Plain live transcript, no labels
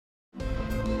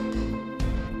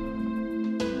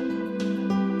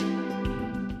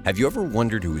Have you ever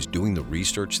wondered who is doing the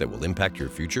research that will impact your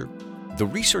future? The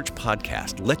Research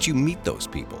Podcast lets you meet those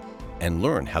people and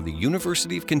learn how the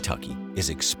University of Kentucky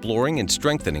is exploring and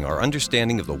strengthening our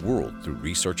understanding of the world through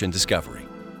research and discovery.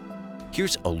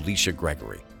 Here's Alicia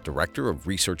Gregory, Director of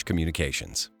Research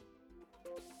Communications.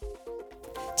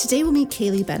 Today we'll meet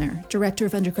Kaylee Benner, Director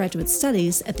of Undergraduate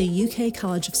Studies at the UK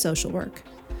College of Social Work.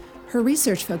 Her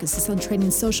research focuses on training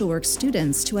social work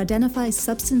students to identify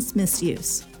substance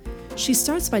misuse. She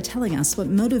starts by telling us what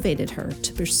motivated her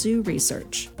to pursue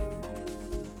research.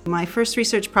 My first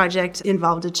research project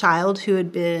involved a child who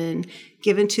had been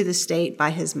given to the state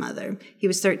by his mother. He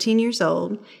was 13 years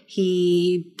old.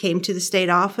 He came to the state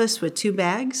office with 2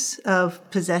 bags of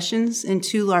possessions and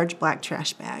 2 large black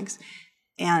trash bags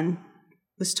and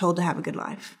was told to have a good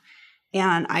life.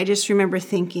 And I just remember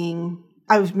feeling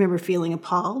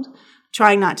appalled,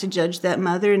 trying not to judge that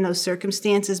mother in those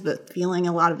circumstances, but feeling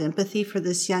a lot of empathy for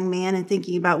this young man and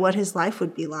thinking about what his life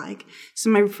would be like. So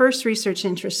my first research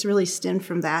interest really stemmed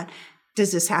from that.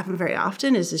 Does this happen very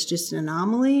often? Is this just an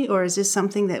anomaly? Or is this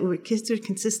something that kids are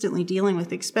consistently dealing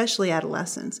with, especially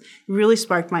adolescents? It really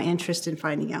sparked my interest in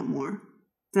finding out more.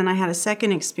 Then I had a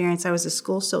second experience. I was a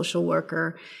school social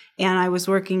worker, and I was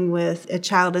working with a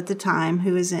child at the time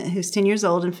who's 10 years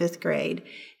old in 5th grade,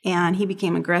 and he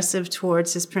became aggressive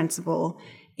towards his principal.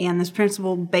 And this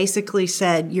principal basically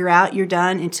said, "You're out, you're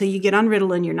done. Until you get on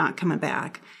Ritalin, you're not coming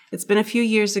back." It's been a few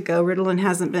years ago. Ritalin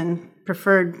hasn't been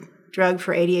preferred drug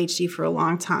for ADHD for a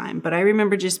long time, but I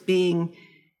remember just being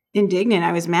indignant.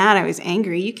 I was mad. I was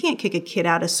angry. You can't kick a kid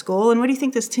out of school. And what do you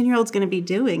think this 10-year-old's going to be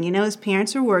doing? You know, his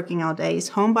parents are working all day. He's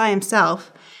home by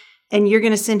himself, and you're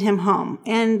going to send him home.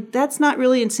 And that's not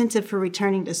really incentive for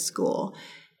returning to school.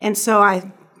 And so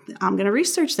I'm going to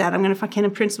research that. I'm going to find, can a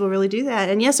principal really do that?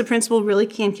 And yes, a principal really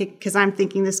can kick, because I'm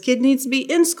thinking this kid needs to be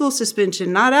in school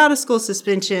suspension, not out of school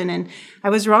suspension. And I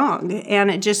was wrong.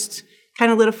 And it just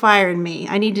kind of lit a fire in me.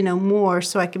 I need to know more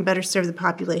so I can better serve the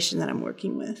population that I'm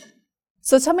working with.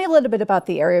 So tell me a little bit about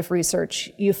the area of research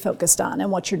you focused on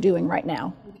and what you're doing right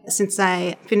now. Since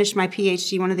I finished my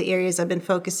PhD, one of the areas I've been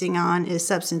focusing on is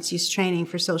substance use training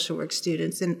for social work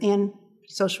students and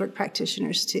social work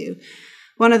practitioners too.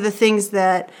 One of the things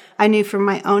that I knew from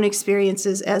my own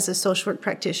experiences as a social work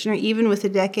practitioner, even with a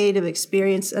decade of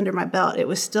experience under my belt, it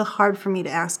was still hard for me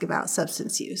to ask about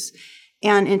substance use.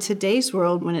 And in today's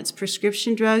world, when it's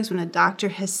prescription drugs, when a doctor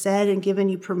has said and given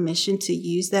you permission to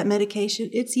use that medication,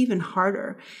 it's even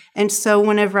harder. And so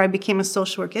whenever I became a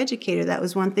social work educator, that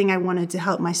was one thing I wanted to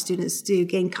help my students do,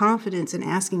 gain confidence in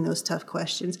asking those tough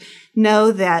questions,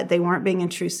 know that they weren't being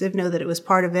intrusive, know that it was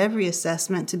part of every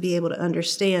assessment to be able to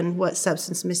understand what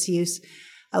substance misuse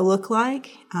looked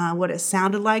like, what it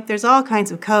sounded like. There's all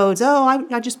kinds of codes. Oh,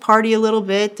 I just party a little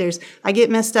bit. I get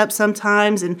messed up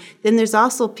sometimes. And then there's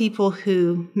also people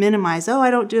who minimize, I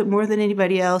don't do it more than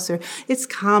anybody else, or it's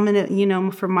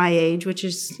common, for my age, which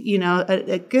is,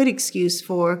 a good excuse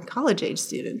for college-age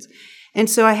students. And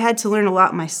so I had to learn a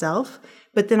lot myself.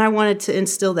 But then I wanted to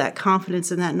instill that confidence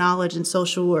and that knowledge in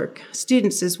social work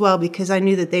students as well, because I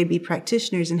knew that they'd be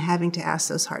practitioners and having to ask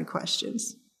those hard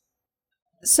questions.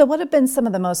 So what have been some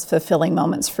of the most fulfilling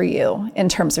moments for you in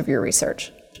terms of your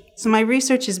research? So my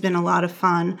research has been a lot of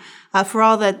fun. For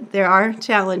all that there are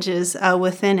challenges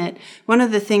within it, one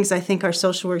of the things I think our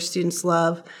social work students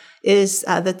love is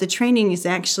that the training is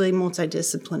actually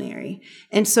multidisciplinary.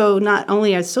 And so not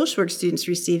only are social work students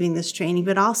receiving this training,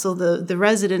 but also the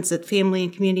residents at family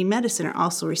and community medicine are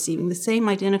also receiving the same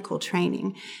identical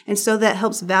training. And so that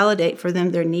helps validate for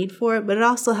them their need for it, but it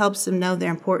also helps them know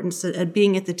their importance of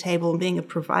being at the table and being a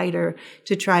provider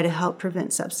to try to help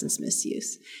prevent substance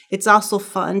misuse. It's also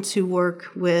fun to work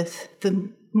with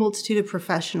the multitude of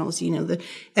professionals,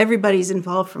 everybody's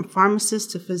involved, from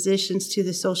pharmacists to physicians to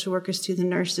the social workers to the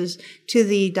nurses to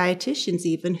the dietitians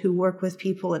even, who work with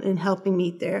people in helping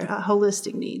meet their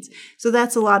holistic needs. So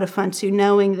that's a lot of fun too,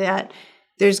 knowing that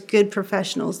there's good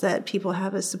professionals that people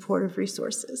have as supportive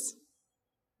resources.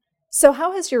 So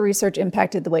how has your research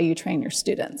impacted the way you train your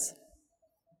students?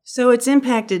 So it's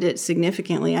impacted it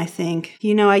significantly, I think.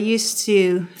 I used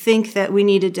to think that we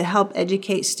needed to help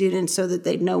educate students so that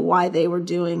they'd know why they were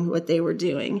doing what they were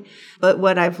doing. But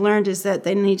what I've learned is that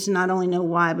they need to not only know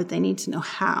why, but they need to know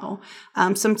how.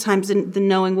 Sometimes the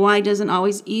knowing why doesn't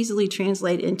always easily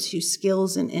translate into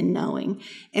skills and knowing.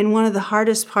 And one of the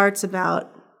hardest parts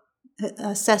about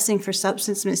assessing for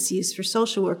substance misuse for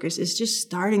social workers is just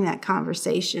starting that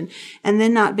conversation and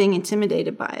then not being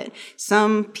intimidated by it.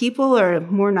 Some people are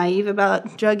more naive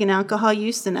about drug and alcohol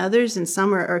use than others, and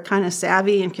some are kind of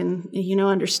savvy and can,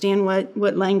 understand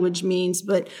what language means.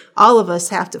 But all of us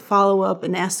have to follow up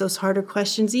and ask those harder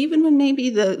questions, even when maybe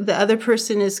the other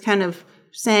person is kind of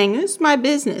saying, "This is my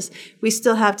business." We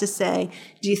still have to say,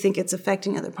 "Do you think it's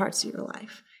affecting other parts of your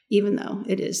life?" Even though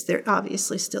it is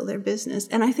obviously still their business.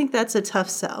 And I think that's a tough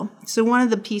sell. So one of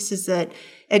the pieces that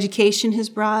education has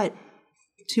brought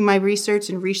to my research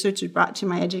and research has brought to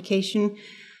my education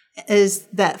is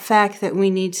that fact that we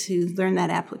need to learn that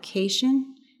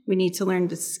application. We need to learn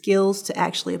the skills to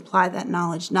actually apply that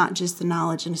knowledge, not just the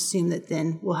knowledge and assume that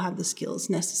then we'll have the skills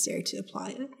necessary to apply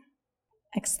it.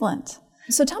 Excellent.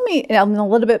 So tell me in a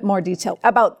little bit more detail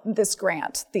about this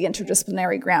grant, the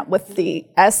interdisciplinary grant with the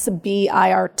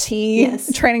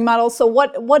SBIRT training model. So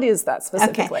what is that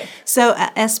specifically? Okay. So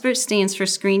SBIRT stands for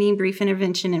Screening, Brief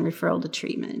Intervention, and Referral to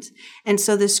Treatment. And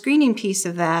so the screening piece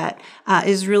of that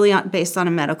is really based on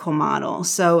a medical model.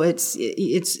 So it's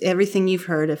everything you've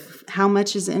heard of how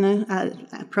much is in an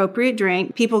appropriate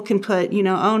drink. People can put,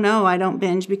 oh no, I don't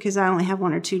binge because I only have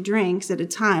 1 or 2 drinks at a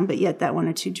time, but yet that 1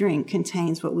 or 2 drink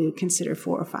contains what we would consider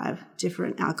 4 or 5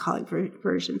 different alcoholic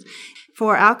versions.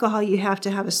 For alcohol, you have to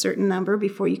have a certain number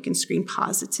before you can screen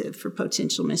positive for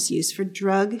potential misuse. For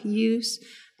drug use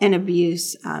and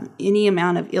abuse, any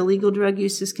amount of illegal drug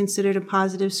use is considered a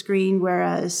positive screen,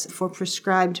 whereas for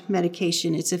prescribed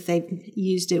medication, it's if they've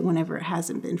used it whenever it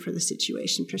hasn't been for the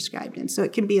situation prescribed in. So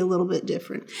it can be a little bit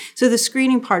different. So the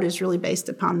screening part is really based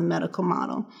upon the medical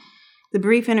model. The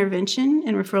brief intervention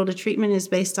and referral to treatment is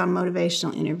based on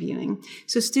motivational interviewing.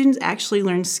 So students actually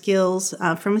learn skills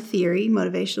from a theory,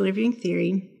 motivational interviewing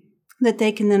theory, that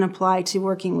they can then apply to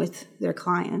working with their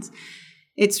clients.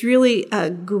 It's really a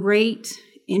great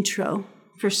intro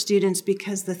for students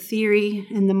because the theory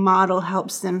and the model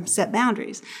helps them set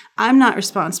boundaries. I'm not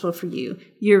responsible for you.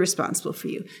 You're responsible for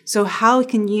you. So how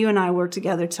can you and I work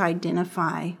together to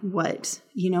identify what,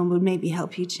 would maybe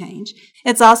help you change?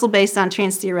 It's also based on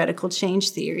trans-theoretical change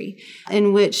theory,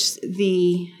 in which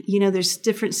there's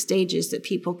different stages that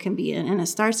people can be in. And it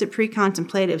starts at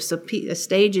pre-contemplative, so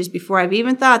stages before I've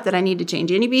even thought that I need to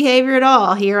change any behavior at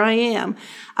all. Here I am.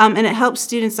 And it helps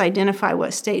students identify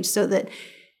what stage so that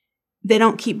they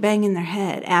don't keep banging their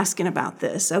head asking about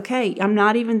this. Okay, I'm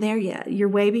not even there yet. You're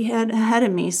way ahead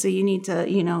of me, so you need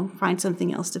to, find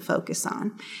something else to focus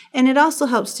on. And it also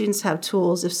helps students have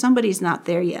tools if somebody's not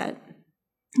there yet.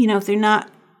 If they're not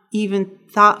even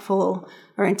thoughtful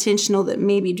or intentional that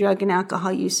maybe drug and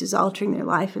alcohol use is altering their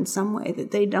life in some way that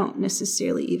they don't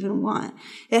necessarily even want.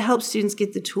 It helps students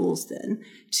get the tools then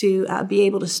to be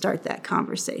able to start that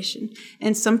conversation.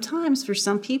 And sometimes for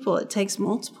some people, it takes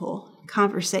multiple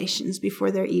conversations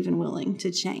before they're even willing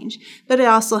to change. But it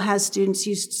also has students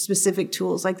use specific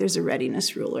tools, like there's a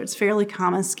readiness ruler. It's fairly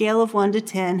common. Scale of 1 to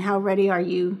 10, how ready are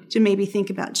you to maybe think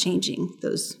about changing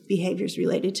those behaviors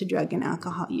related to drug and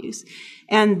alcohol use?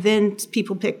 And then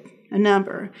people pick a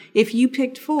number. If you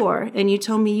picked 4 and you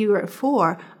told me you were at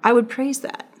 4, I would praise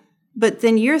that. But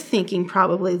then you're thinking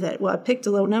probably that, well, I picked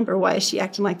a low number. Why is she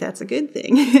acting like that's a good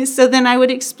thing? So then I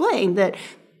would explain that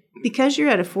because you're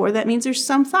at a 4, that means there's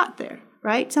some thought there,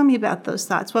 right? Tell me about those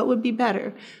thoughts. What would be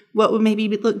better? What would maybe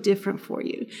look different for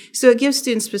you? So it gives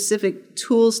students specific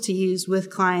tools to use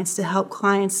with clients to help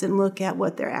clients and look at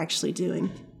what they're actually doing.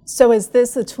 So is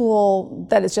this a tool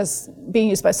that is just being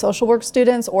used by social work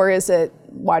students, or is it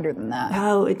wider than that?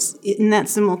 Oh, and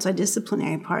that's the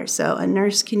multidisciplinary part. So a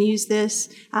nurse can use this.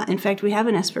 In fact, we have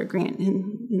an SBIRT grant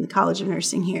in the College of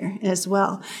Nursing here as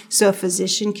well. So a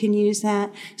physician can use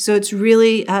that. So it's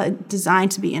really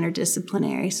designed to be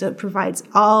interdisciplinary. So it provides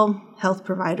all health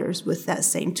providers with that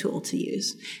same tool to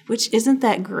use, which isn't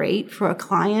that great for a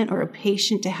client or a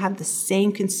patient to have the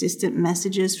same consistent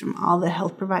messages from all the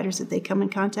health providers that they come in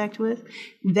contact with.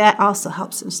 That also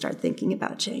helps them start thinking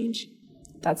about change.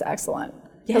 That's excellent.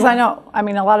 Because I know,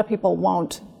 a lot of people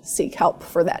won't seek help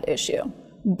for that issue.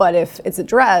 But if it's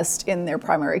addressed in their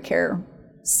primary care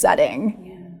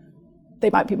setting, they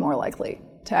might be more likely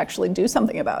to actually do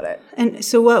something about it. And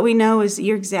so what we know is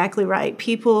you're exactly right.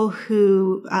 People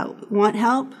who want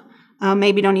help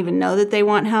maybe don't even know that they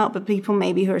want help, but people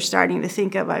maybe who are starting to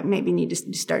think of, I maybe need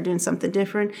to start doing something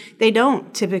different, they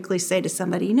don't typically say to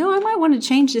somebody, I might want to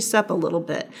change this up a little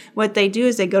bit. What they do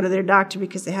is they go to their doctor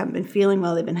because they haven't been feeling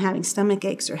well, they've been having stomach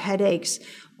aches or headaches,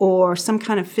 or some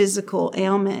kind of physical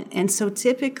ailment. And so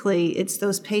typically it's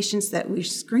those patients that we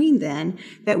screen then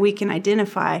that we can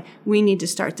identify we need to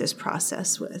start this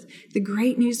process with. The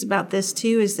great news about this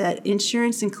too is that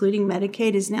insurance, including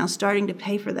Medicaid, is now starting to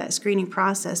pay for that screening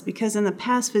process, because in the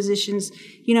past physicians,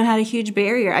 had a huge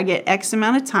barrier. I get X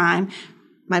amount of time.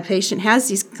 My patient has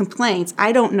these complaints.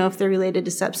 I don't know if they're related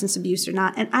to substance abuse or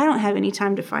not, and I don't have any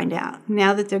time to find out.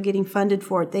 Now that they're getting funded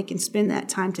for it, they can spend that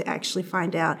time to actually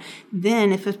find out.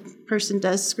 Then if a person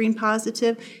does screen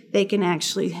positive, they can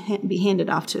actually be handed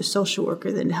off to a social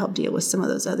worker then to help deal with some of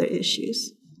those other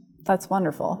issues. That's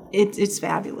wonderful. It's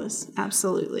fabulous,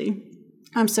 absolutely.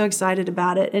 I'm so excited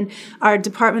about it. And our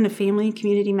Department of Family and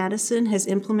Community Medicine has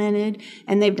implemented,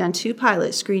 and they've done 2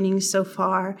 pilot screenings so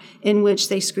far in which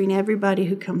they screen everybody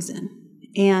who comes in.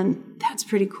 And that's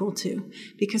pretty cool too,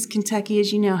 because Kentucky,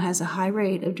 as you know, has a high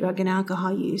rate of drug and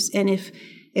alcohol use. And if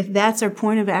that's our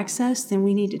point of access, then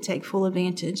we need to take full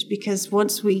advantage, because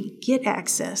once we get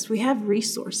access, we have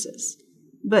resources.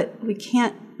 But we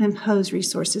can't impose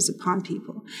resources upon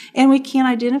people. And we can't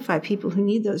identify people who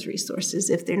need those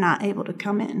resources if they're not able to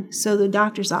come in. So the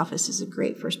doctor's office is a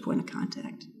great first point of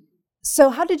contact. So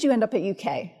how did you end up at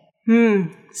UK?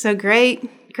 So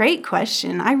great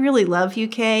question. I really love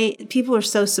UK. People are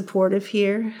so supportive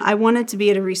here. I wanted to be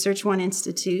at a Research One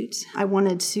Institute. I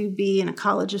wanted to be in a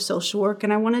college of social work,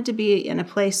 and I wanted to be in a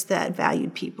place that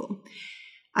valued people.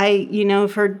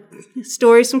 I've heard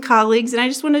stories from colleagues, and I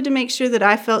just wanted to make sure that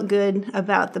I felt good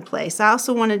about the place. I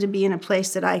also wanted to be in a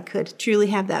place that I could truly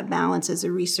have that balance as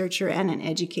a researcher and an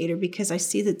educator, because I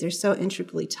see that they're so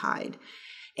intricately tied.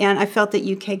 And I felt that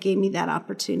UK gave me that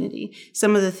opportunity.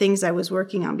 Some of the things I was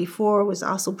working on before was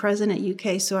also present at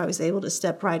UK, so I was able to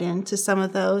step right into some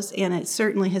of those, and it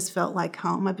certainly has felt like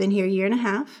home. I've been here a year and a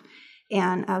half,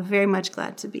 and I'm very much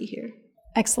glad to be here.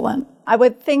 Excellent. I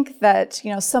would think that,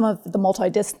 some of the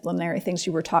multidisciplinary things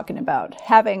you were talking about,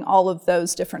 having all of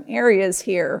those different areas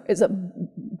here is a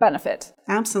benefit.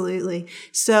 Absolutely.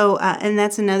 So, and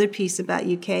that's another piece about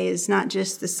UK is not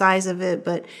just the size of it,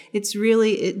 but it's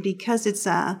really, because it's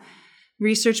a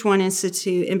Research One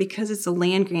Institute and because it's a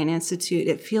land-grant institute,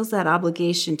 it feels that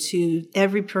obligation to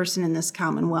every person in this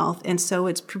Commonwealth. And so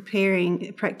it's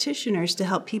preparing practitioners to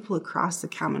help people across the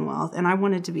Commonwealth. And I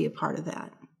wanted to be a part of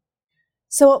that.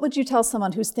 So what would you tell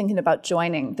someone who's thinking about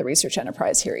joining the research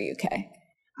enterprise here at UK?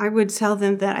 I would tell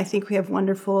them that I think we have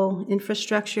wonderful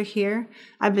infrastructure here.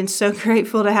 I've been so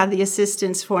grateful to have the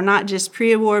assistance for not just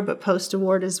pre-award, but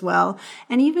post-award as well.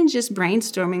 And even just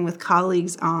brainstorming with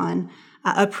colleagues on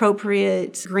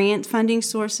appropriate grant funding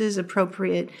sources,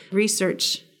 appropriate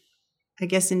research,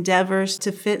 endeavors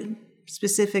to fit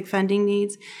specific funding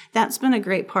needs. That's been a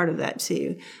great part of that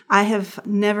too. I have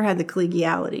never had the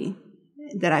collegiality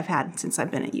that I've had since I've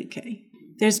been at UK.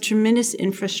 There's tremendous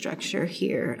infrastructure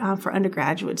here for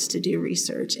undergraduates to do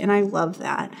research, and I love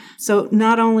that. So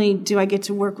not only do I get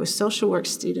to work with social work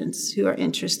students who are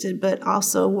interested, but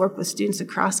also work with students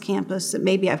across campus that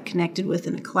maybe I've connected with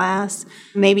in a class,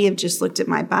 maybe have just looked at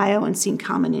my bio and seen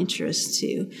common interests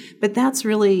too. But that's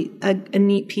really a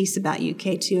neat piece about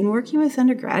UK too. And working with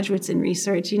undergraduates in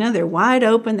research, they're wide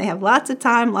open, they have lots of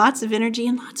time, lots of energy,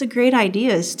 and lots of great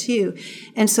ideas too.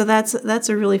 And so that's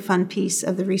a really fun piece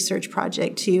of the research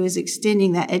project too, is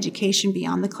extending that education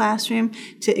beyond the classroom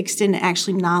to extend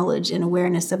actually knowledge and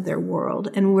awareness of their world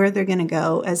and where they're going to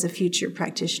go as a future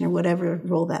practitioner, whatever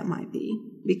role that might be.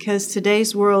 Because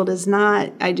today's world is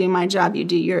not, I do my job, you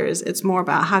do yours. It's more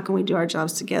about how can we do our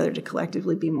jobs together to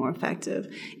collectively be more effective.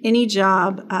 Any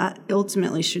job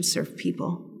ultimately should serve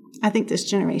people. I think this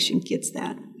generation gets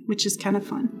that, which is kind of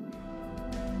fun.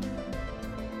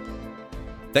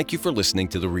 Thank you for listening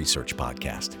to the Research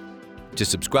Podcast. To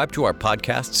subscribe to our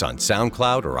podcasts on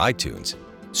SoundCloud or iTunes,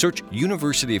 search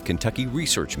University of Kentucky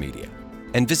Research Media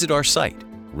and visit our site,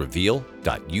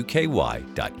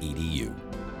 reveal.uky.edu.